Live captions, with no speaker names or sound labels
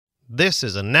This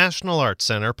is a National Arts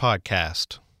Center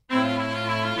podcast.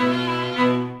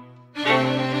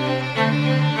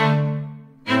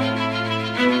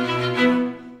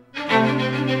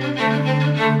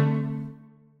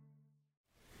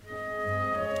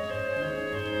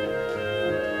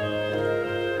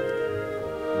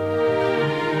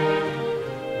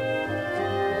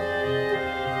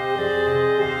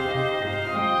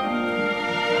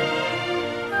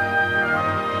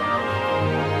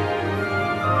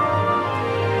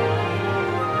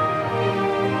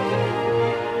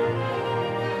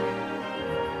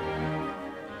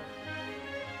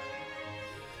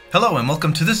 Hello and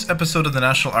welcome to this episode of the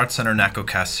National Arts Center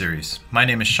NACOcast series. My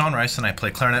name is Sean Rice and I play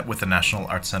clarinet with the National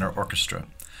Arts Center Orchestra.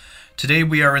 Today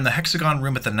we are in the Hexagon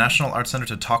Room at the National Arts Center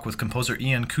to talk with composer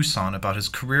Ian Couson about his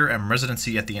career and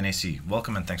residency at the NAC.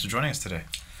 Welcome and thanks for joining us today.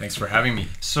 Thanks for having me.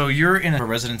 So you're in a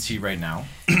residency right now.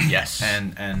 Yes.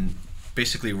 And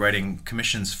basically writing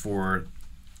commissions for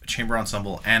a chamber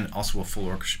ensemble and also a full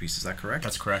orchestra piece. Is that correct?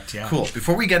 That's correct, yeah. Cool.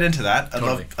 Before we get into that,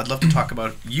 Totally. I'd love to talk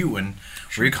about you and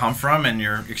where you come from and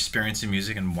your experience in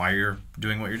music and why you're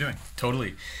doing what you're doing.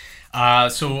 Totally.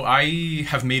 So I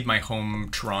have made my home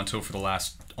Toronto for the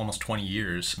last almost 20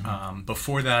 years. Mm-hmm.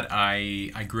 Before that,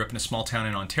 I grew up in a small town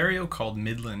in Ontario called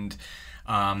Midland.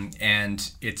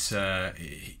 And it's a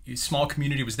small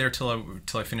community. Was there till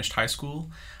I finished high school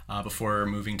before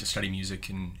moving to study music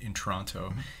in Toronto.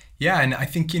 Mm-hmm. Yeah, and I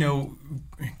think,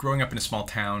 growing up in a small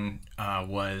town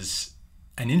was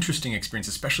an interesting experience,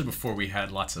 especially before we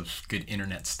had lots of good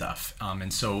internet stuff.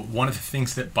 And so one of the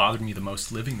things that bothered me the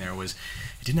most living there was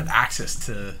I didn't have access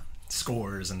to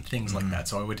scores and things like that.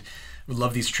 So I would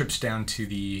love these trips down to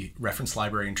the reference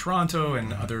library in Toronto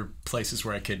and other places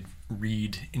where I could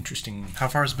read interesting... How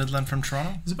far is Midland from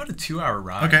Toronto? It was about a 2-hour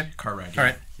ride. Car ride. All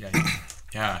right.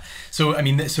 Yeah. So,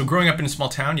 so growing up in a small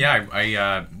town,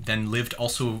 I then lived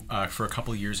also for a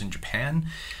couple of years in Japan.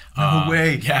 No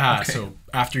way. Yeah. Okay. So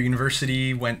after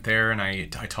university, went there and I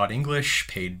taught English,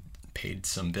 paid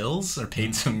some bills or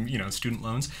paid some, student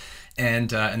loans.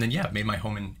 And then, made my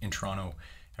home in Toronto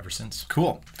ever since.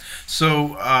 Cool.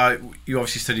 So you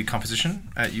obviously studied composition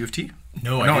at U of T?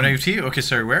 No, at U of T? Okay,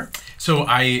 sorry, where? So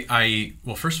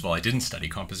well, first of all, I didn't study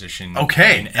composition.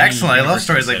 Okay, excellent. I love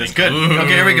stories like this. Good. Okay,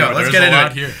 here we go. Let's get into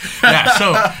it. Here. Yeah,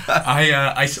 so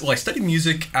I studied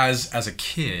music as a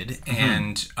kid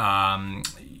and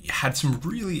had some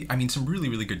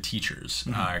really good teachers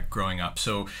growing up.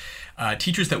 So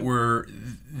teachers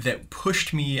that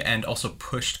pushed me and also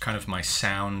pushed kind of my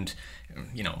sound,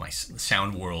 my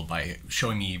sound world by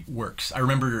showing me works. I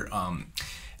remember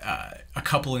a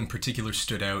couple in particular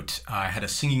stood out. I had a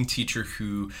singing teacher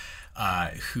who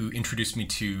introduced me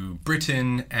to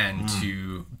Britten and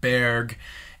to Berg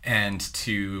and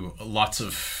to lots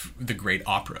of the great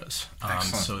operas.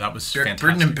 So that was fantastic.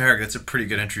 Britten and Berg, that's a pretty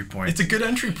good entry point. It's a good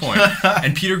entry point.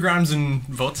 And Peter Grimes and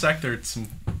Wozzeck, they're some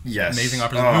amazing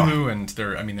operas. Hulu, and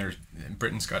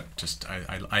Britten's got just,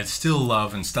 I still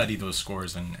love and study those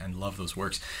scores and love those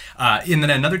works. And then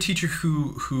another teacher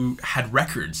who had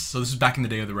records. So this is back in the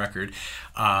day of the record.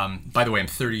 By the way, I'm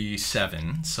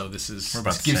 37, so this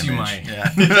gives you my...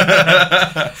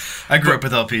 Yeah. I grew up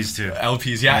with LPs too.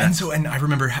 LPs, yeah. And I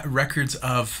remember records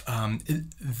of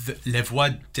Les Voix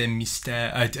de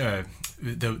Mystère,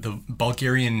 the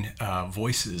Bulgarian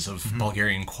voices of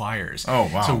Bulgarian choirs. Oh,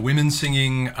 wow. So women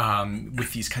singing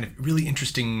with these kind of really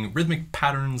interesting rhythmic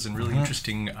patterns and really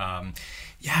interesting,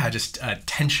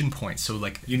 tension points. So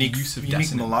like unique use of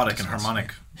unique melodic and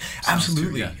harmonic.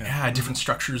 Absolutely. Too, yeah. Different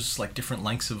structures, like different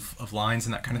lengths of lines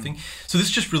and that kind of thing. So this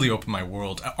just really opened my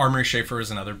world. Armory Schaefer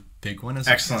is another big one as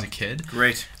a kid.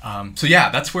 Great.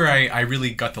 That's where I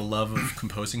really got the love of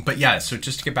composing. But yeah, so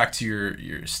just to get back to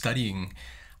your studying,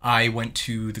 I went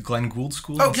to the Glenn Gould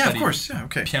School. Oh, yeah, of course. Yeah,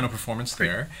 okay. Piano performance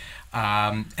there.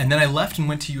 And then I left and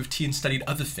went to U of T and studied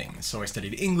other things. So I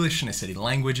studied English and I studied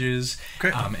languages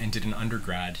and did an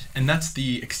undergrad. And that's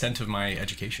the extent of my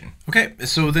education. Okay,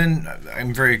 so then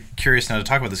I'm very curious now to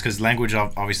talk about this because language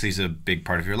obviously is a big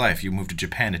part of your life. You moved to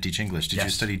Japan to teach English. Did you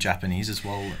study Japanese as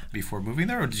well before moving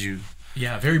there, or did you...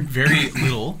 Yeah, very, very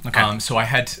little. Okay. So I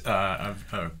had a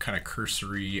kind of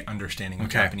cursory understanding of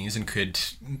Japanese and could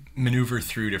maneuver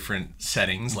through different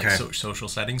settings, like social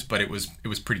settings, but it was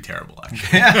pretty terrible,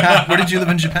 actually. Where did you live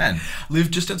in Japan?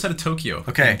 Lived just outside of Tokyo, in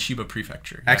Chiba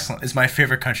Prefecture. Excellent. It's my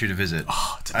favorite country to visit.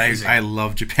 Oh, it's amazing. I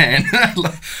love Japan.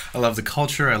 I love the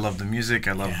culture. I love the music.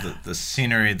 I love the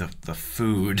scenery, the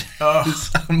food. Oh.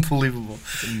 It's unbelievable.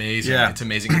 It's amazing. Yeah. It's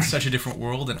amazing. It's such a different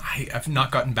world, and I've not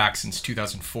gotten back since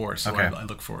 2004, so I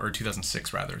look for, or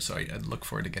 2006 rather, so I look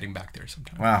forward to getting back there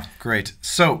sometime. Wow, great.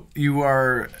 So you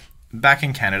are back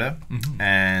in Canada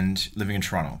and living in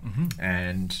Toronto.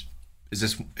 And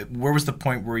where was the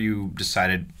point where you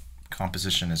decided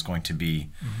composition is going to be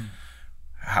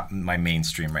my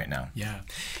mainstream right now? Yeah.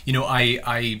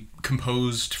 I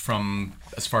composed from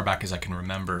as far back as I can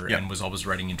remember and was always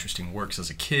writing interesting works as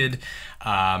a kid.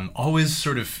 Always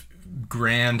sort of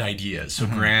grand ideas. So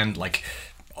grand, like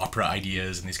opera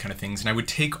ideas and these kind of things. And I would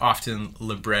take often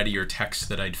libretti or texts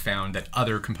that I'd found that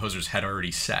other composers had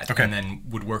already set and then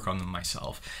would work on them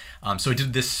myself. So I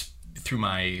did this through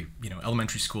my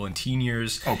elementary school and teen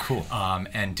years. Oh, cool.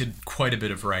 And did quite a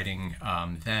bit of writing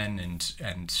then,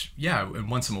 and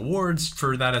won some awards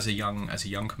for that as a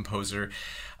young composer,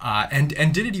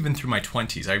 and did it even through my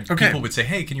 20s. People would say,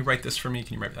 "Hey, can you write this for me?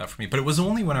 Can you write that for me?" But it was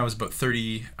only when I was about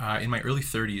 30, in my early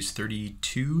 30s,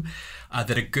 32,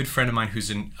 that a good friend of mine who's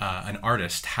an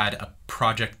artist had a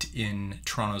project in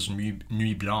Toronto's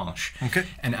Nuit Blanche,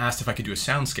 and asked if I could do a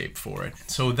soundscape for it.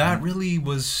 So that really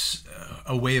was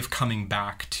a way of coming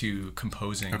back to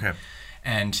composing.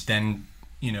 And then,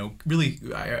 really,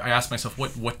 I asked myself,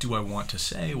 what do I want to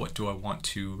say? What do I want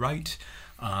to write?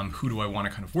 Who do I want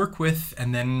to kind of work with?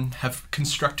 And then have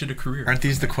constructed a career. Aren't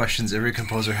these the questions every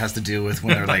composer has to deal with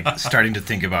when they're like starting to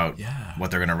think about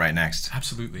what they're going to write next?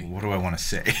 Absolutely. What do I want to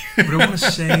say? What do I want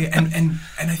to say? And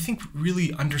I think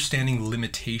really understanding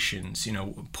limitations,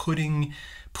 putting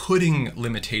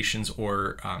limitations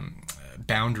or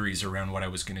boundaries around what I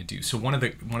was going to do. So one of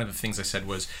the things I said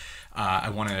was, I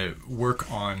want to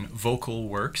work on vocal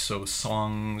work, so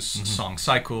songs, song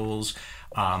cycles,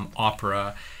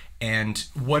 opera, and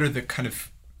what are the kind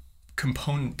of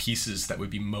component pieces that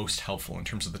would be most helpful in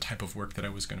terms of the type of work that I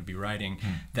was going to be writing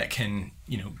that can,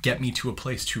 get me to a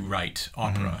place to write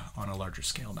opera on a larger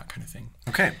scale, that kind of thing.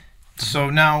 Okay. So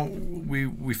now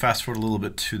we fast forward a little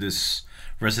bit to this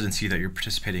residency that you're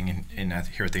participating in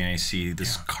here at the NAC,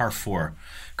 this Carrefour.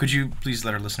 Could you please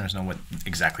let our listeners know what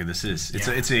exactly this is?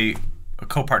 It's a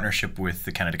co-partnership with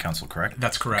the Canada Council, correct?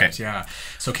 That's correct. Yeah.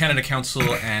 So Canada Council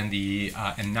and the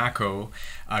and NACO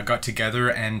got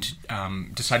together and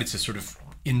decided to sort of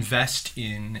invest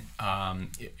in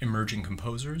emerging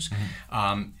composers.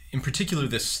 In particular,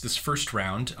 this first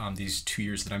round, these 2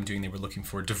 years that I'm doing, they were looking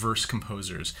for diverse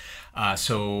composers.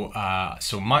 So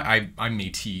I'm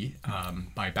Métis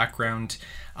by background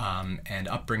and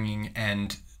upbringing,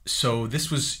 and so this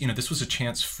was a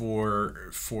chance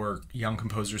for young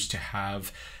composers to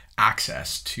have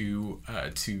access to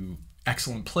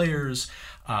excellent players,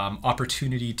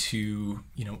 opportunity to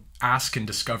ask and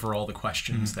discover all the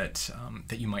questions that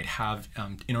you might have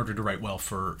in order to write well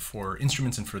for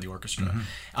instruments and for the orchestra.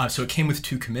 So it came with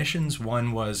 2 commissions.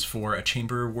 One was for a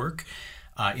chamber work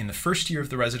in the first year of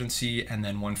the residency, and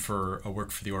then one for a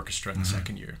work for the orchestra in the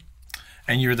second year.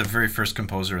 And you're the very first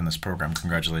composer in this program.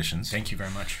 Congratulations. Thank you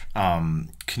very much.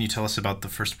 Can you tell us about the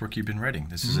first work you've been writing?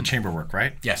 This is a chamber work,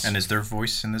 right? Yes. And is there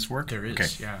voice in this work? There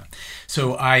is, yeah.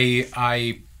 So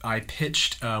I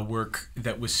pitched a work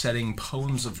that was setting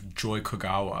poems of Joy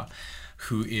Kogawa,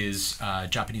 who is a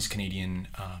Japanese-Canadian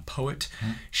poet.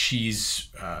 She's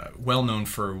well known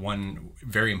for one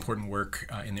very important work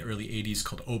in the early 80s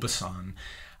called Obasan.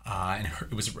 And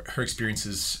it was her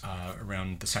experiences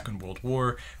around the Second World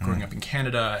War, growing up in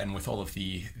Canada, and with all of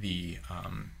the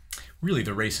really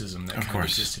the racism that kind of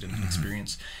existed in that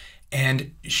experience.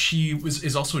 And she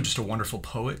is also just a wonderful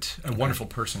poet, a wonderful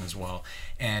person as well.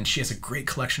 And she has a great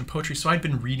collection of poetry. So I'd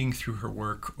been reading through her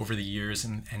work over the years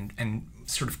and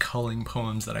sort of culling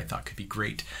poems that I thought could be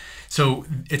great. So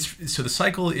the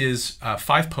cycle is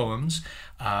 5 poems.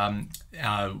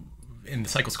 And the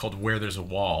cycle's called Where There's a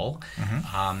Wall.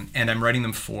 And I'm writing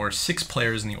them for 6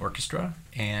 players in the orchestra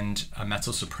and a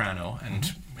mezzo-soprano,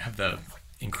 and have the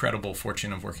incredible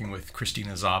fortune of working with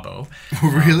Christina Szabo.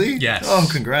 Really? Yes. Oh,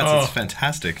 congrats. It's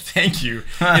fantastic. Thank you.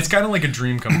 It's kind of like a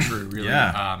dream come true, really.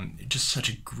 Yeah. Just such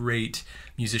a great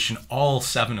musician. All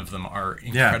 7 of them are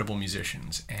incredible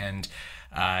musicians. And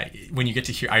when you get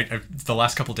to hear... the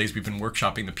last couple of days we've been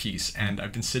workshopping the piece, and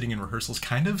I've been sitting in rehearsals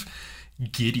kind of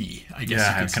giddy, I guess.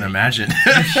 Yeah, I can imagine.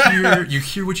 you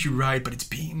hear what you write, but it's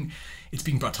being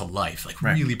brought to life,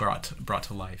 really brought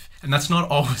to life. And that's not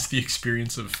always the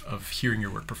experience of hearing your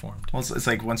work performed. Well, it's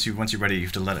like once you're ready, you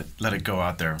have to let it go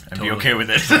out there and be okay with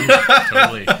it.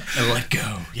 Totally. And let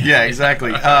go. Yeah,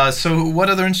 exactly. So what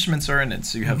other instruments are in it?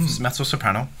 So you have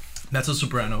mezzo-soprano.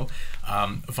 Mezzo-soprano,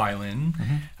 violin,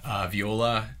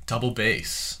 viola, double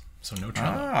bass, so no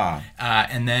cello.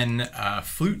 And then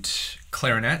flute,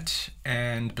 clarinet,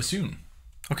 and bassoon.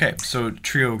 Okay, so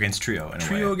trio against trio in a way.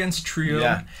 Trio against trio.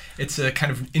 Yeah. It's a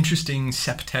kind of interesting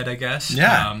septet, I guess.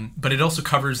 Yeah. But it also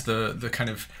covers the kind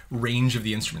of range of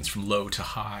the instruments from low to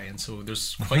high, and so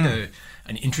there's quite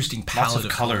an interesting palette Lots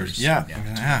of colors.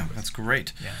 Yeah, that's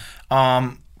great.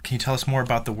 Yeah. Can you tell us more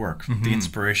about the work, the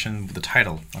inspiration, the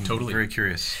title? I'm very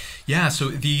curious. Yeah. So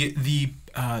the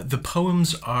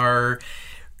poems are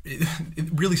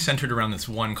really centered around this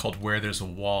one called "Where There's a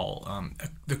Wall."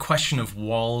 The question of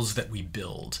walls that we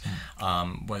build,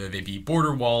 whether they be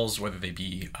border walls, whether they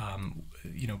be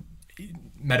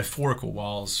metaphorical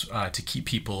walls to keep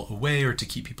people away or to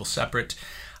keep people separate,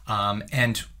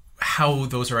 and how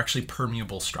those are actually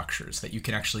permeable structures that you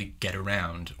can actually get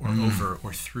around or over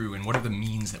or through, and what are the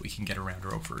means that we can get around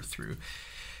or over or through.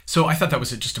 So I thought that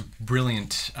was just a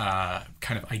brilliant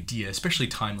kind of idea, especially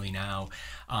timely now.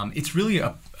 It's really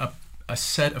a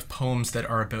set of poems that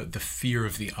are about the fear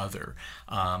of the other,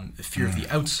 the fear of the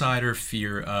outsider,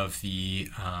 fear of the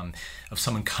of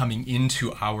someone coming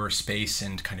into our space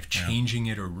and kind of changing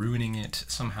it or ruining it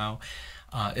somehow.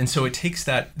 And so it takes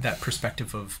that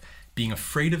perspective of being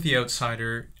afraid of the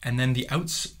outsider, and then the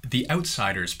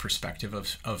outsider's perspective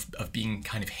of being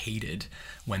kind of hated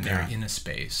when they're in a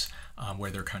space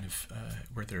where they're kind of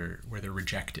where they're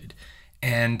rejected,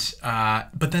 and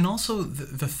but then also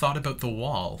the thought about the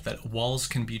wall, that walls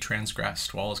can be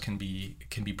transgressed, walls can be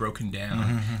broken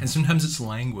down, and sometimes it's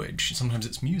language, sometimes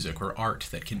it's music or art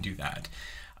that can do that.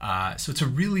 So it's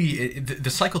the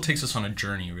cycle takes us on a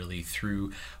journey really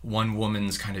through one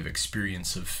woman's kind of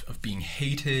experience of being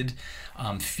hated,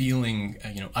 feeling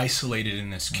isolated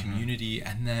in this community,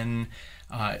 and then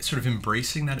sort of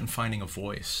embracing that and finding a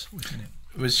voice within it.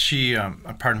 Was she?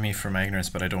 Pardon me for my ignorance,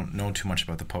 but I don't know too much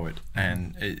about the poet.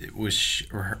 And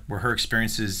were her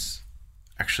experiences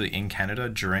actually in Canada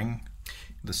during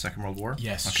the Second World War?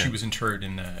 Yes, okay. She was interred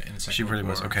in the Second World War. She really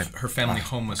was. Okay. Her family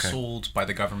home was sold by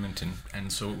the government,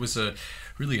 and so it was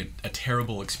really a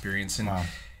terrible experience. And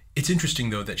it's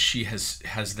interesting though that she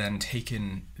has then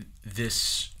taken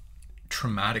this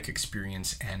traumatic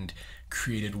experience and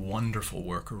created wonderful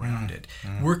work around it.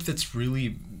 Work that's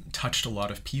really touched a lot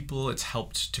of people. It's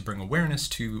helped to bring awareness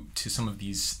to some of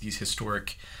these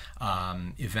historic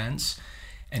events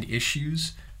and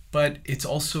issues, but it's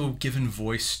also given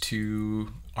voice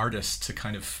to artists to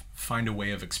kind of find a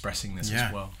way of expressing this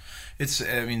as well. It's,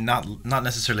 I mean, not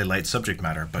necessarily light subject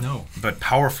matter, but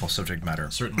powerful subject matter.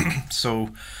 Certainly. So,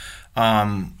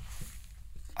 I'm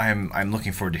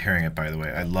looking forward to hearing it. By the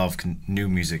way, I love new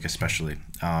music, especially,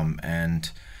 and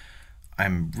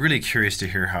I'm really curious to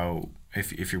hear how,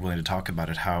 if you're willing to talk about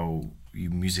it, how you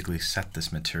musically set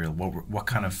this material. What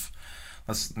kind of,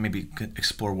 let's maybe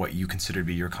explore what you consider to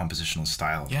be your compositional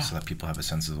style, so that people have a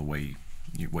sense of the way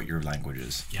what your language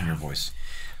is and your voice.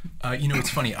 It's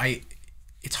funny.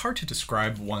 It's hard to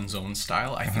describe one's own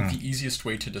style. I think the easiest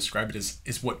way to describe it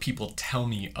is what people tell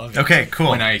me of it. Okay,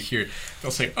 cool. When I hear it, they'll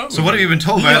say, "Oh, so what have you been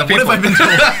told by other people?" What have I been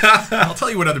told? I'll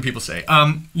tell you what other people say.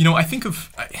 I think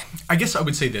I guess I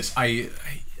would say this. I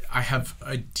have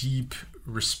a deep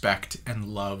respect and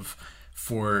love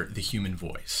for the human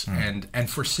voice, and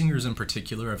for singers in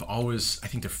particular. I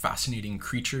think they're fascinating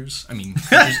creatures. I mean,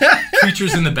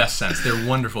 creatures in the best sense. They're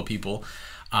wonderful people.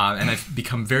 And I've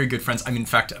become very good friends. I mean, in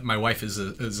fact, my wife is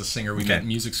a singer. We met in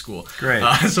music school. Great.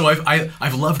 So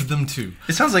I've loved them too.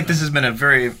 It sounds like this has been a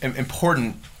very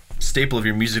important staple of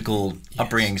your musical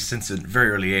upbringing since a very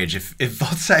early age. If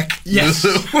Wozzeck,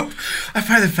 Lulu, I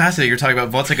find it fascinating. You're talking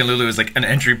about Wozzeck and Lulu as like an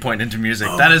entry point into music.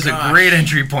 That is a great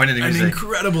entry point into music. An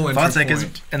incredible entry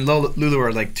point. And Lulu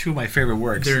are like two of my favorite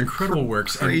works. They're incredible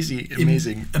works. Crazy,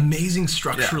 amazing. Amazing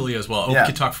structurally as well. We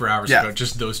could talk for hours about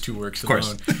just those two works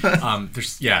alone.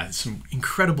 There's some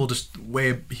incredible just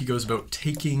way he goes about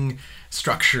taking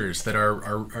structures that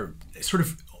are sort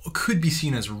of could be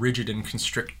seen as rigid and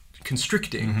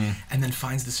constricting, and then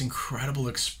finds this incredible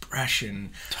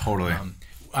expression. Totally.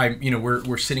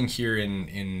 We're sitting here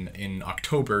in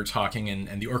October talking,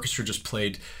 and the orchestra just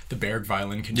played the Berg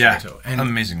Violin Concerto. And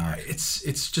amazing work.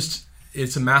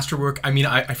 It's a masterwork. I mean,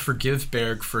 I forgive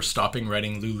Berg for stopping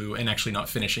writing Lulu and actually not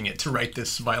finishing it to write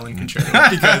this violin concerto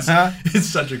because it's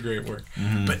such a great work.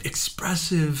 But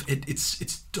expressive.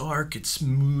 It's dark. It's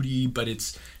moody, but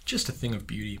it's just a thing of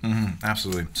beauty.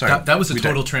 Absolutely. Sorry, that was a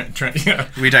total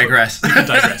We digress. We could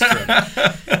digress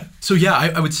forever. So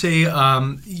I would say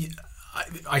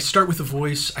I start with the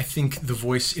voice. I think the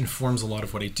voice informs a lot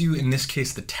of what I do. In this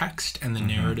case, the text and the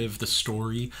narrative, the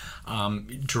story,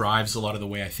 drives a lot of the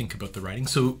way I think about the writing.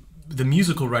 So the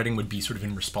musical writing would be sort of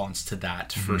in response to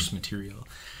that first material.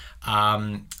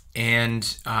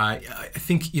 And I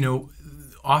think,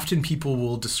 often people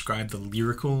will describe the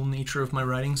lyrical nature of my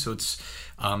writing. So it's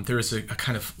there is a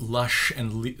kind of lush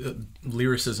and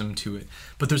lyricism to it,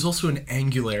 but there's also an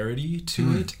angularity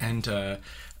to it, and a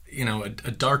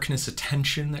darkness, a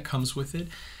tension that comes with it.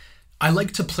 I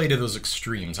like to play to those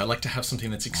extremes. I like to have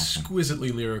something that's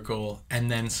exquisitely lyrical,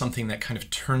 and then something that kind of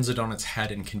turns it on its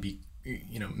head and can be,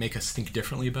 make us think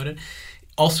differently about it.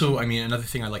 Also, I mean, another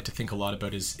thing I like to think a lot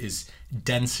about is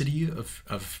density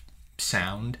of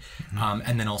sound,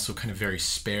 and then also kind of very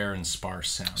spare and sparse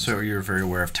sounds. So you're very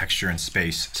aware of texture and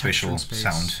spatial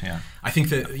sound. Yeah. I think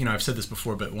that, I've said this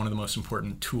before, but one of the most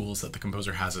important tools that the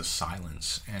composer has is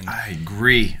silence. And I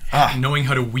agree. knowing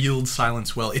how to wield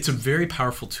silence well, it's a very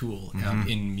powerful tool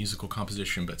in musical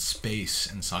composition, but space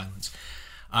and silence.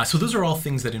 So those are all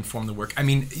things that inform the work. I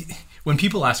mean, when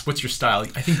people ask, what's your style?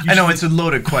 I think I know it's a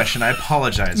loaded question. I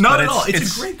apologize. Not at all.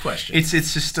 It's a great question. It's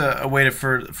just a way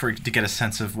to get a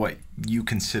sense of what you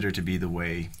consider to be the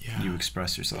way you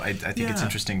express yourself. I think it's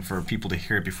interesting for people to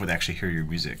hear it before they actually hear your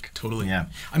music. Totally. Yeah.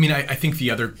 I mean, I think the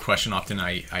other question often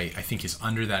I think is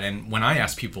under that. And when I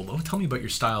ask people, tell me about your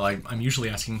style, I'm usually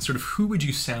asking sort of, who would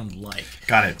you sound like?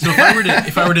 Got it. So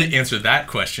if I were to answer that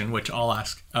question, which I'll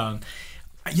ask,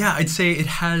 I'd say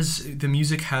the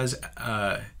music has,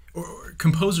 or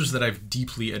composers that I've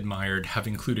deeply admired have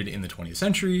included in the 20th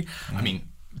century. I mean,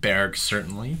 Berg,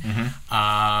 certainly.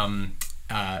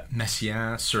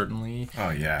 Messiaen, certainly. Oh,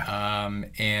 yeah.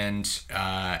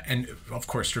 And of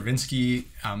course, Stravinsky.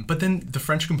 But then the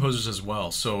French composers as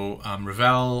well. So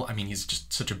Ravel, I mean, he's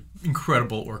just such an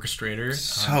incredible orchestrator.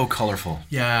 So colorful.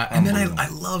 Yeah, and then I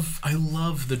love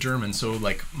the German. So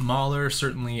like Mahler,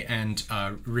 certainly, and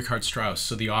Richard Strauss.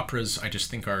 So the operas I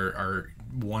just think are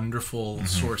wonderful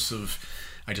source of.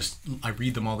 I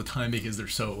read them all the time because they're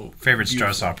so favorite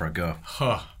beautiful. Strauss opera. Go.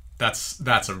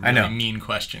 That's a really mean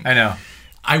question. I know.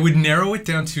 I would narrow it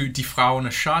down to Die Frau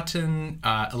ohne Schatten,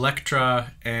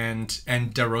 Elektra, and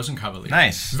Der Rosenkavalier.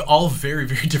 Nice. All very,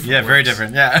 very different. Yeah, works. very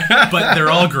different. Yeah. But they're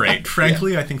all great.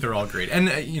 Frankly, I think they're all great. And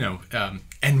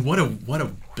and what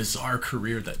a bizarre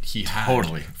career that he had.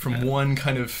 Totally. From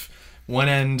one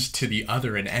end to the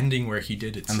other, and ending where he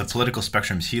did it. And the political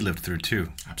spectrums he lived through too.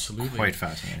 Absolutely. Quite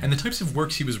fascinating. And the types of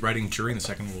works he was writing during the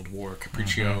Second World War,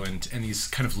 Capriccio, and these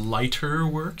kind of lighter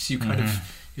works,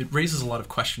 it raises a lot of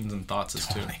questions and thoughts as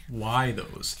to why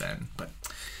those then. But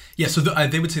yeah, so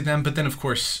they would say them, but then of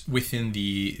course within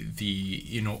the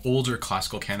older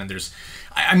classical canon, there's,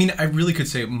 I mean, I really could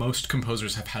say most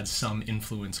composers have had some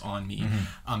influence on me.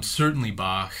 Certainly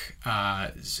Bach.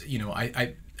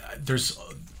 There's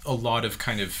a lot of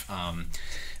kind of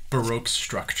Baroque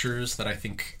structures that I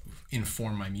think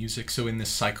inform my music. So in this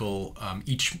cycle,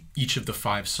 each of the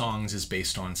 5 songs is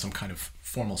based on some kind of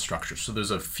formal structure. So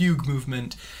there's a fugue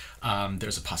movement,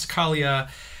 there's a Passacaglia,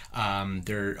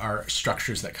 there are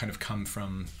structures that kind of come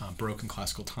from Baroque and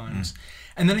classical times.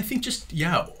 And then I think just,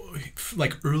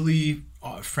 like early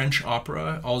French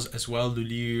opera as well,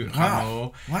 Lully,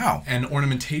 Rameau. Wow. And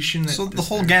ornamentation. So the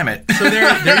whole gamut. So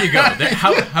there you go.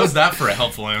 How's that for a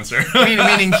helpful answer?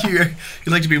 Meaning you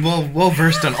like to be well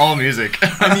versed on all music.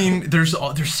 I mean, there's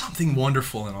something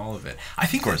wonderful in all of it. I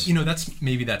think, of course.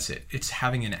 That's it. It's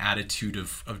having an attitude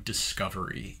of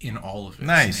discovery in all of it.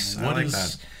 Nice. I like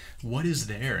that. What is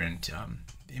there? And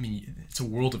I mean, it's a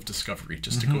world of discovery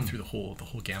just to go through the whole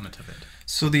gamut of it.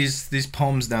 So these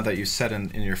poems now that you said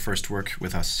in your first work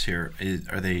with us here,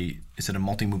 is it a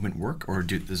multi-movement work, or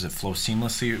does it flow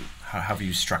seamlessly? How have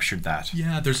you structured that?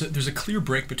 Yeah, there's a clear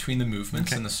break between the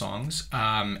movements and the songs,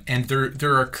 and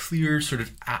there are clear sort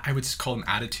of, I would call them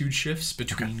attitude shifts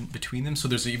between them. So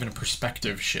there's even a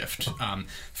perspective shift.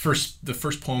 The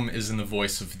first poem is in the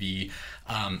voice of the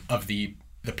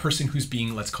person who's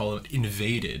being, let's call it,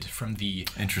 invaded from the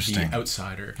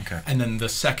outsider. Okay. And then the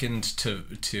second to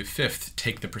fifth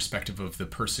take the perspective of the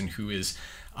person who is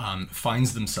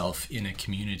finds themselves in a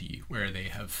community where they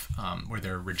have where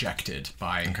they're rejected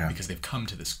because they've come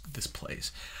to this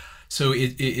place. So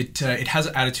it has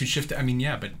an attitude shift. I mean,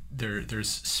 but there's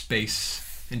space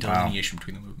and delineation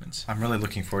between the movements. I'm really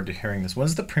looking forward to hearing this.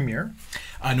 When's the premiere?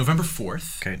 November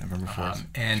 4th. Okay, November 4th.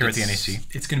 And here at the NAC.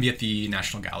 It's going to be at the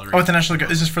National Gallery. Oh, at the National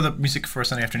Gallery. Is this for the Music for a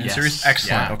Sunday Afternoon series?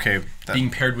 Excellent. Yeah. Okay. Being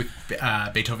paired with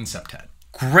Beethoven Septet.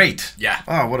 Great. Yeah.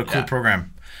 Oh, what a cool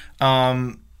program.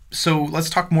 So let's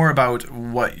talk more about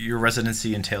what your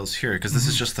residency entails here, because this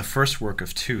is just the first work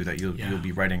of 2 that you'll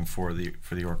be writing for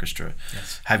the orchestra.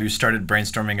 Yes. Have you started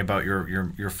brainstorming about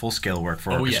your full scale work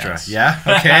for orchestra? Yes. Yeah.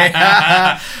 Okay.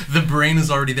 The brain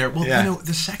is already there. Well,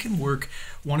 the second work,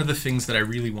 one of the things that I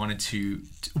really wanted to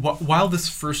while this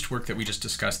first work that we just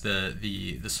discussed,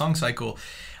 the song cycle,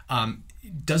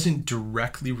 doesn't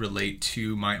directly relate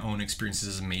to my own experiences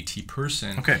as a Métis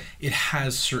person. Okay. It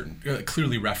has certain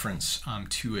clearly reference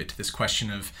to it. This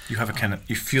question of you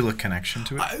feel a connection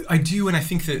to it. I do, and I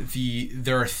think that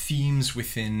there are themes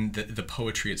within the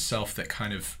poetry itself that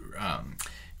kind of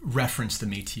reference the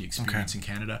Métis experience in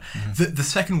Canada. The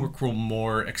second work will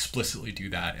more explicitly do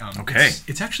that.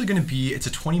 It's actually going to be, it's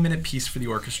a 20-minute piece for the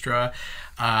orchestra,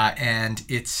 and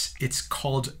it's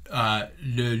called Le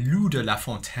Loup de La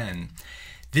Fontaine.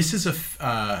 This is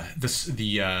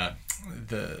the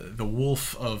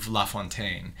Wolf of La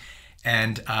Fontaine.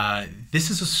 And this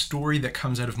is a story that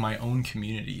comes out of my own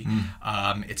community.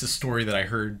 It's a story that I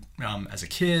heard as a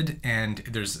kid, and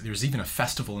there's even a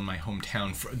festival in my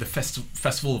hometown, for the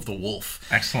Festival of the Wolf.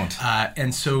 Excellent.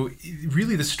 And so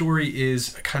really the story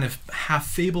is kind of half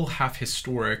fable, half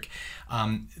historic.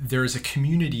 There's a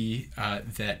community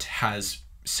that has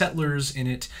settlers in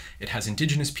it. It has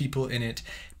indigenous people in it.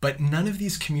 But none of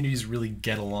these communities really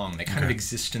get along. They kind of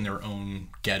exist in their own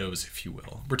ghettos, if you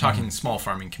will. We're talking small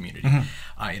farming community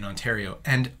in Ontario.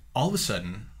 And all of a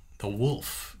sudden, the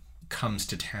wolf comes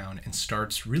to town and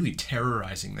starts really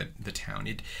terrorizing the town.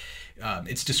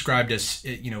 It's described as,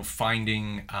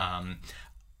 finding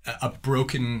a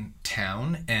broken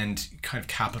town and kind of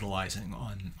capitalizing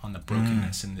on the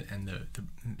brokenness and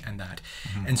that.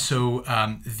 And so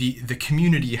the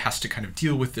community has to kind of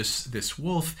deal with this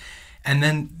wolf. And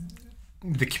then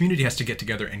the community has to get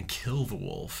together and kill the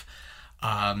wolf.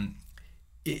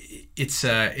 It's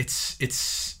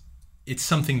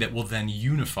something that will then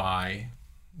unify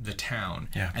the town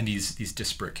and these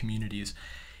disparate communities.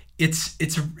 It's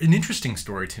an interesting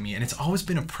story to me, and it's always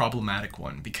been a problematic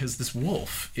one because this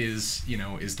wolf is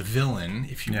the villain,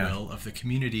 if you will, of the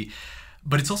community.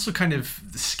 But it's also kind of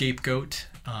the scapegoat.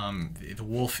 The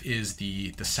wolf is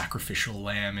the sacrificial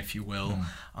lamb, if you will.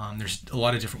 There's a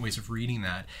lot of different ways of reading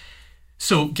that.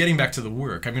 So getting back to the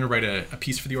work, I'm going to write a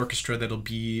piece for the orchestra that'll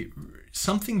be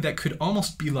something that could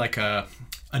almost be like a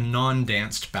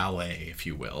non-danced ballet, if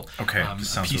you will. Okay, a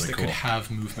piece really that cool. could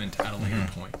have movement at a later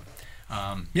point.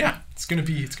 It's going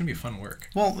to be a fun work.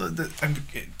 Well,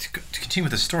 to continue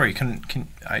with the story,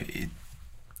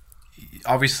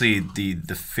 obviously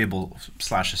the fable /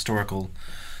 historical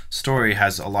story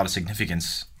has a lot of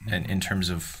significance in terms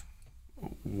of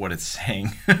what it's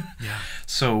saying.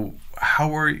 So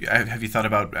have you thought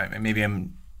about,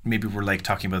 maybe we're like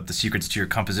talking about the secrets to your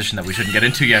composition that we shouldn't get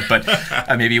into yet, but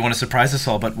maybe you want to surprise us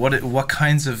all, but what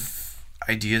kinds of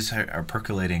ideas are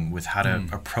percolating with how to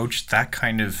approach that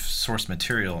kind of source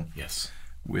material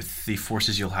with the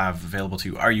forces you'll have available to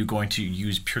you? Are you going to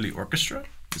use purely orchestra?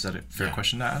 Is that a fair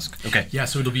question to ask? Okay. Yeah,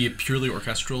 so it'll be purely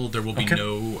orchestral. There will be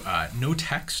no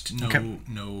text,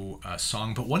 no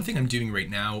song. But one thing I'm doing right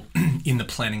now in the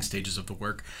planning stages of the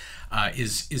work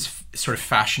is sort of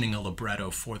fashioning a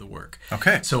libretto for the work.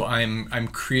 Okay. So I'm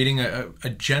creating a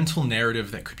gentle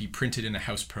narrative that could be printed in a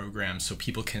house program, so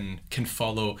people can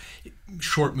follow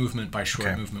short movement by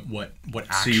short movement what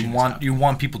action. So you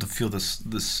want people to feel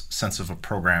this sense of a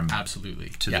program. Absolutely.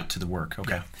 To the work.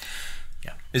 Okay.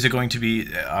 Yeah. Is it going to be?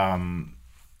 What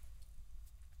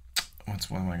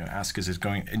am I going to ask? Is it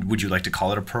going? Would you like to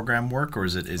call it a program work, or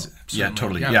is it?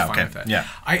 Totally. I'm fine okay. with that. Yeah.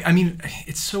 I mean,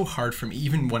 it's so hard for me.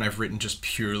 Even when I've written just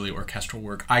purely orchestral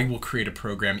work, I will create a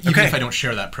program, even if I don't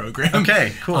share that program.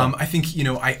 Okay. Cool. I think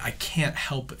I can't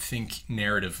help but think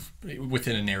narrative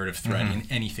within a narrative thread in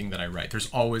anything that I write. There's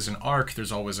always an arc.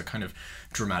 There's always a kind of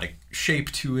dramatic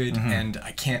shape to it, and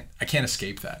I can't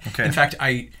escape that. Okay. In fact,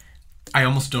 I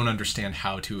almost don't understand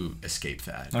how to escape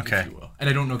that, if you will. And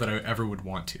I don't know that I ever would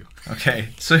want to. Okay.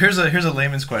 So here's a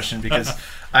layman's question, because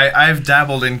I've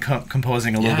dabbled in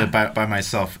composing a little bit by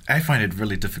myself. I find it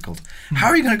really difficult. How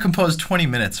are you going to compose 20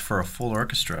 minutes for a full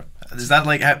orchestra? Is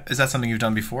that something you've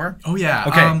done before? Oh yeah.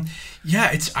 Okay.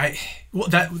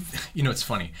 It's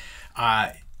funny.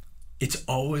 It's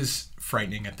always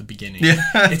frightening at the beginning.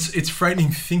 It's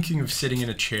frightening thinking of sitting in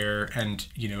a chair and,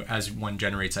 as one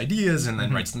generates ideas and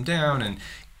then writes them down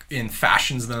and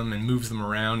fashions them and moves them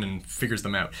around and figures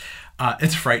them out.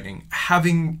 It's frightening.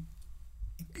 Having,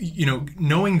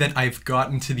 knowing that I've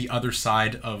gotten to the other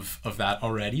side of that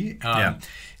already,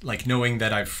 like knowing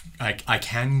that I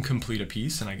can complete a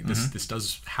piece and this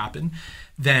does happen,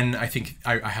 then I think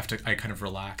I kind of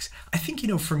relax. I think,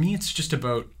 for me, it's just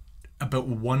about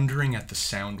wondering at the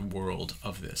sound world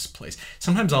of this place.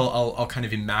 Sometimes I'll kind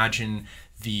of imagine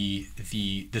the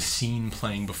scene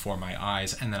playing before my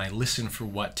eyes, and then I listen for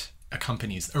what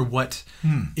accompanies or what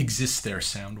exists there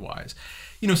sound wise.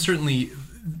 You know, certainly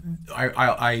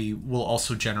I will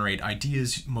also generate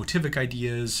ideas, motivic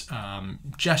ideas,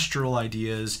 gestural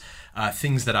ideas,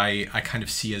 things that I kind of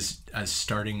see as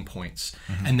starting points.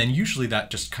 And then usually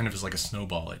that just kind of is like a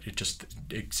snowball.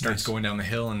 It starts going down the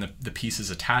hill, and the piece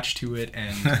is attached to it,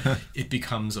 and it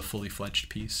becomes a fully fledged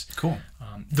piece. Cool.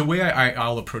 The way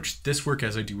I'll approach this work,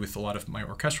 as I do with a lot of my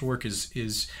orchestral work,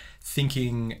 is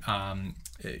thinking,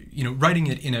 writing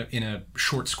it in a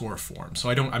short score form. So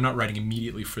I'm not writing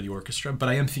immediately for the orchestra, but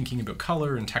I am thinking about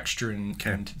color and texture and those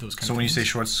kind of things. So when you say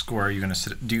short score, are you going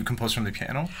to do you compose from the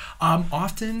piano?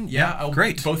 Often, yeah.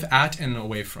 Great. Both at and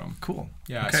away from. Cool.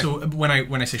 Yeah. Okay. So when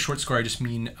I say short score, I just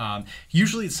mean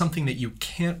usually it's something that you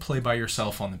can't play by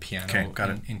yourself on the piano. Okay, got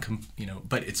it.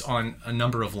 But it's on a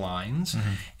number of lines,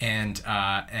 and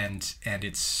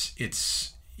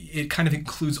it kind of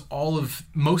includes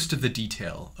most of the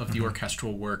detail of the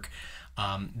orchestral work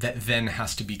that then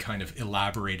has to be kind of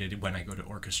elaborated when I go to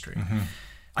orchestrate.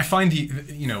 I find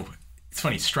it's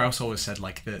funny, Strauss always said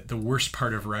like the worst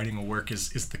part of writing a work is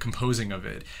the composing of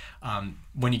it.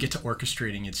 When you get to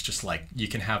orchestrating, it's just like you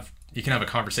can have a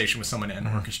conversation with someone and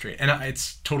orchestrate, and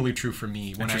it's totally true for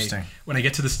me. When I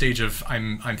get to the stage of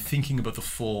I'm thinking about the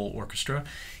full orchestra,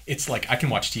 it's like I can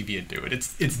watch TV and do it.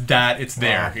 It's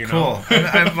there. You know? Cool.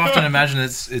 I've often imagined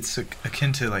it's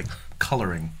akin to like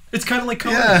coloring. It's kind of like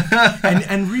coloring,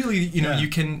 and really, you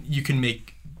can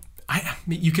make.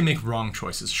 You can make wrong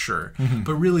choices, sure,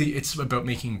 but really it's about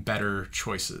making better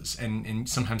choices, and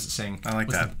sometimes it's saying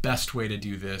what's the best way to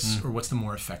do this, or what's the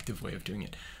more effective way of doing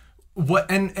it.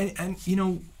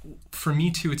 For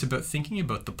me too, it's about thinking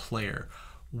about the player.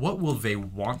 What will they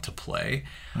want to play,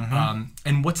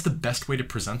 and what's the best way to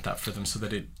present that for them so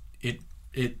that it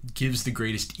gives the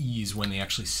greatest ease when they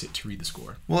actually sit to read the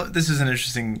score. Well, this is an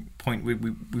interesting point.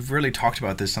 We've rarely talked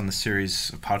about this on the series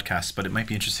of podcasts, but it might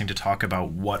be interesting to talk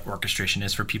about what orchestration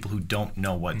is for people who don't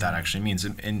know what that actually means.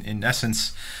 In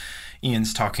essence,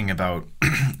 Ian's talking about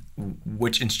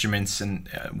which instruments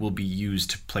will be used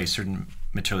to play certain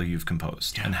material you've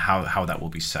composed and how that will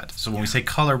be set. So when we say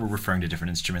color, we're referring to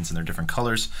different instruments and their different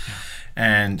colors.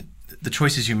 And the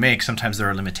choices you make, sometimes there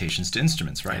are limitations to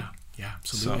instruments, right? Yeah,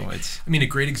 absolutely. So a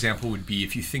great example would be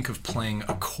if you think of playing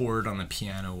a chord on the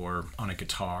piano or on a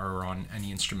guitar or on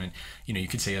any instrument, you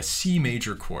could say a C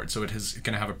major chord. So it's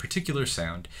going to have a particular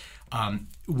sound.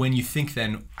 When you think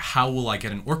then, how will I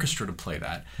get an orchestra to play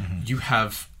that? You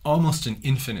have almost an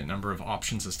infinite number of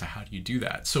options as to how do you do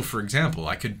that. So for example,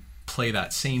 I could play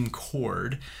that same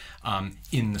chord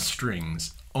in the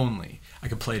strings only. I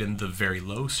could play it in the very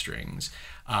low strings.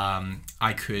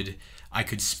 I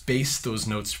could space those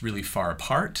notes really far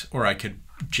apart, or I could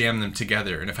jam them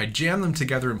together. And if I jam them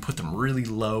together and put them really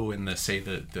low in the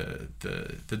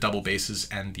double basses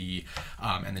and the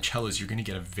cellos, you're going to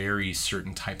get a very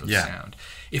certain type of sound.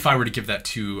 If I were to give that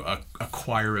to a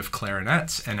choir of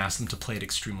clarinets and ask them to play it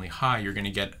extremely high, you're going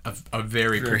to get a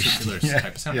very particular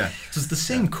type of sound. So it's the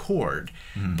same chord,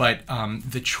 but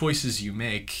the choices you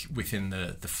make within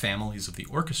the families of the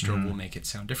orchestra will make it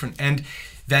sound different. And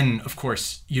then, of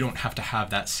course, you don't have to have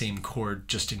that same chord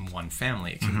just in one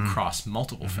family. It can cross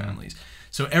multiple families.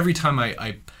 So every time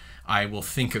I will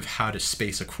think of how to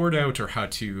space a chord out, or how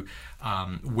to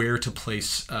where to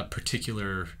place a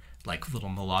particular like little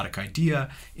melodic idea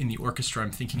in the orchestra,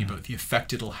 I'm thinking about the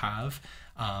effect it'll have.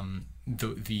 Am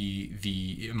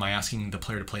I asking the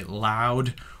player to play it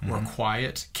loud or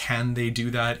quiet? Can they do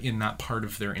that in that part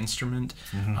of their instrument?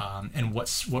 And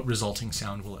what resulting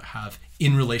sound will it have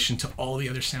in relation to all the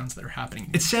other sounds that are happening?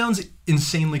 It sounds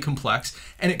insanely complex,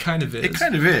 and it kind of is. It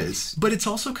kind of is. But it's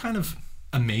also kind of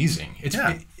amazing.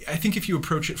 I think if you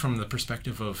approach it from the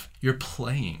perspective of you're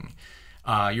playing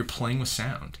with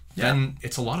sound, then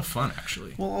it's a lot of fun,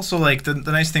 actually. Well, also, like the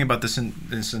nice thing about this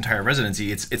entire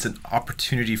residency, it's an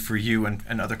opportunity for you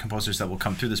and other composers that will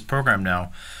come through this program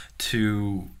now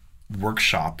to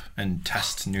workshop and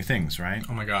test new things, right?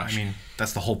 Oh my gosh!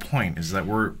 That's the whole point, is that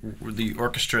we're the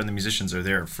orchestra and the musicians are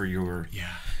there for your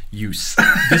use.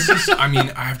 This is,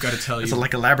 I've got to tell you, it's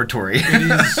like a laboratory.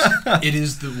 It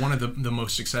is one of the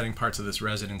most exciting parts of this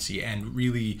residency, and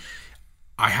really,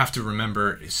 I have to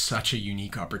remember, it's such a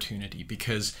unique opportunity,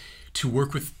 because to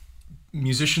work with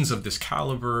musicians of this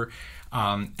caliber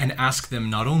and ask them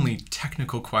not only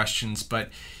technical questions, but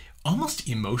almost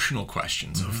emotional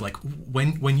questions of like,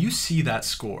 when you see that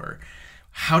score,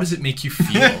 how does it make you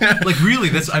feel? Like, really,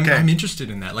 I'm interested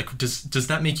in that. Like, does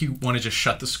that make you want to just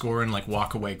shut the score and like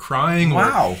walk away crying?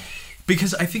 Wow.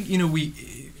 Because I think,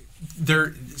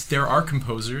 there are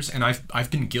composers, and I've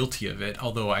been guilty of it,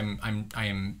 although I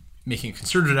am making a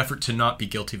concerted effort to not be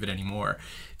guilty of it anymore,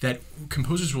 that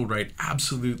composers will write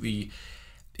absolutely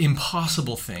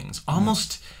impossible things.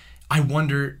 Almost, I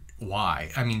wonder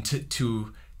why. I mean,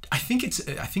 I think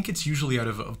it's usually out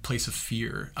of a place of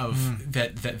fear of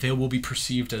that they will be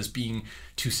perceived as being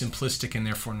too simplistic and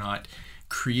therefore not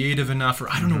creative enough, or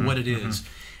I don't know what it is.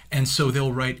 And so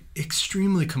they'll write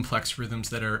extremely complex rhythms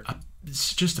that are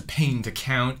it's just a pain to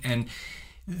count, and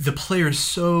the player is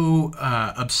so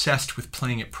obsessed with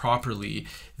playing it properly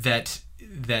that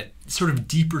sort of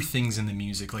deeper things in the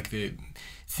music, like the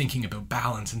thinking about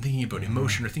balance and thinking about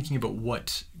emotion or thinking about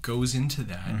what goes into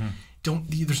that,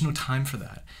 there's no time for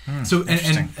that. So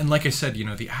and like I said,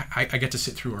 I get to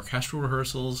sit through orchestral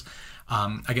rehearsals.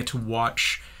 I get to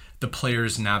watch the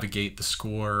players navigate the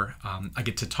score. I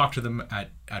get to talk to them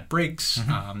at breaks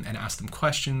and ask them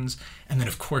questions. And then,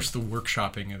 of course, the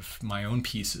workshopping of my own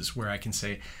pieces, where I can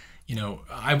say,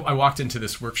 I walked into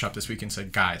this workshop this week and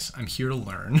said, guys, I'm here to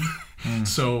learn.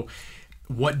 So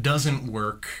what doesn't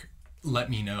work,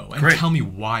 let me know. And tell me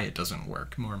why it doesn't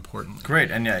work, more importantly. Great.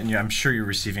 And I'm sure you're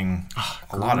receiving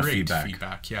a lot of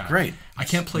feedback. Yeah. Great. I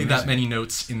can't play that many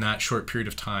notes in that short period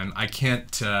of time. I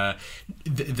can't,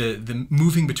 the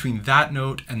moving between that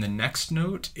note and the next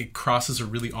note, it crosses a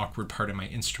really awkward part of my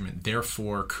instrument.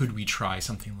 Therefore, could we try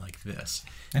something like this?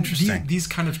 Interesting. These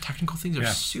kind of technical things are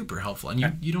super helpful,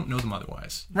 and you don't know them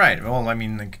otherwise. Right. Well, I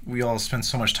mean, we all spend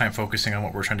so much time focusing on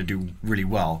what we're trying to do really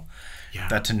well,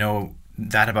 that to know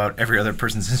that about every other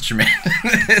person's instrument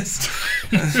is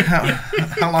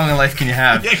how long a life can you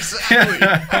have? Exactly.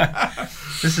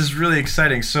 This is really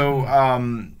exciting. So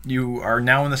you are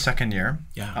now in the second year.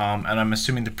 Yeah. And I'm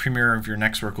assuming the premiere of your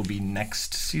next work will be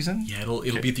next season? Yeah, it'll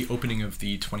be at the opening of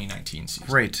the 2019 season.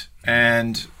 Great.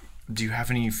 And do you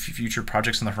have any future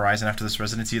projects on the horizon after this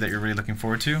residency that you're really looking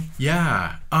forward to?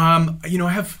 Yeah. I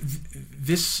have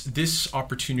this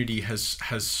opportunity has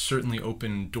certainly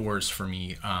opened doors for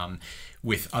me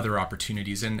with other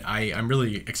opportunities, and I'm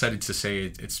really excited to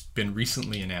say it's been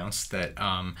recently announced that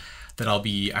that I'll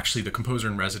be actually the composer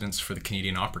in residence for the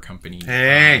Canadian Opera Company.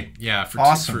 Hey!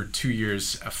 Awesome. For 2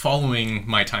 years following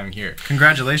my time here.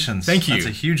 Congratulations. Thank you. That's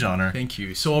a huge honor. Thank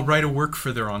you. So I'll write a work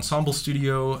for their ensemble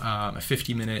studio, a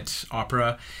 50-minute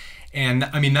opera, and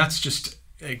I mean that's just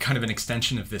kind of an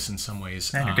extension of this in some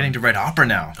ways. Man, you're getting to write opera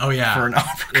now. Oh yeah, for an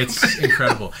opera. It's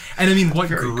incredible. And I mean, what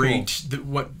Very great,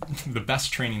 cool. The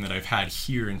best training that I've had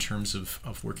here in terms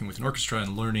of working with an orchestra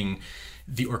and learning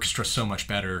the orchestra so much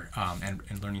better, and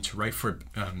learning to write for it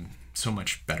so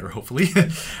much better, hopefully,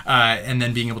 and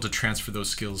then being able to transfer those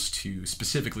skills to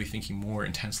specifically thinking more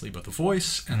intensely about the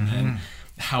voice, and then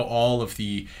how all of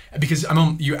because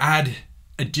you add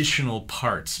additional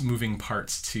parts, moving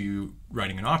parts to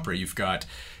writing an opera. You've got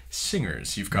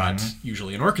singers, you've got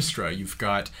usually an orchestra, you've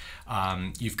got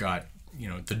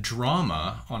the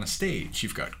drama on a stage,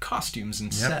 you've got costumes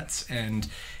and sets, and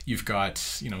you've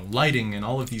got lighting and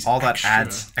all of these that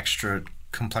adds extra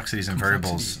complexities and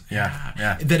variables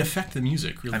that affect the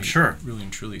music, really. I'm sure, really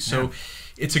and truly. So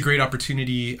it's a great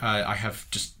opportunity. I have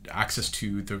just access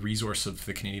to the resource of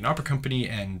the Canadian Opera Company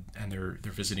and their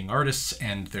visiting artists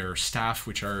and their staff,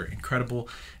 which are incredible,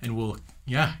 and will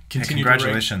continue.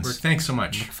 Congratulations. To write work. Thanks so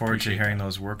much. Look forward to hearing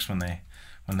those works when they're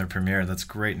premiered. That's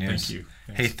great news. Thank you.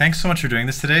 Hey, thanks so much for doing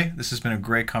this today. This has been a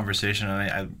great conversation,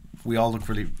 and we all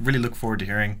really look forward to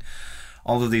hearing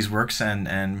all of these works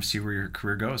and see where your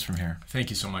career goes from here. Thank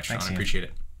you so much, Sean. Thanks, I appreciate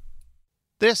it.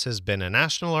 This has been a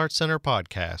National Arts Centre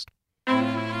podcast.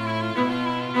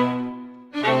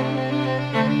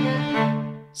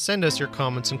 Send us your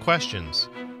comments and questions.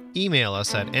 Email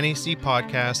us at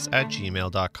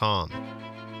nacpodcasts@gmail.com.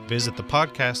 Visit the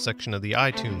podcast section of the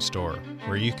iTunes Store,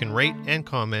 where you can rate and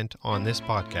comment on this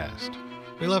podcast.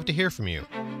 We love to hear from you.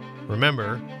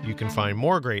 Remember, you can find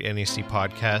more great NAC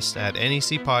podcasts at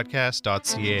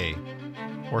nacpodcast.ca,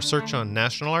 or search on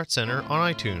National Arts Centre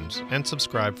on iTunes and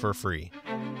subscribe for free.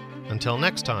 Until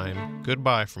next time,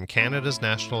 goodbye from Canada's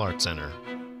National Arts Centre.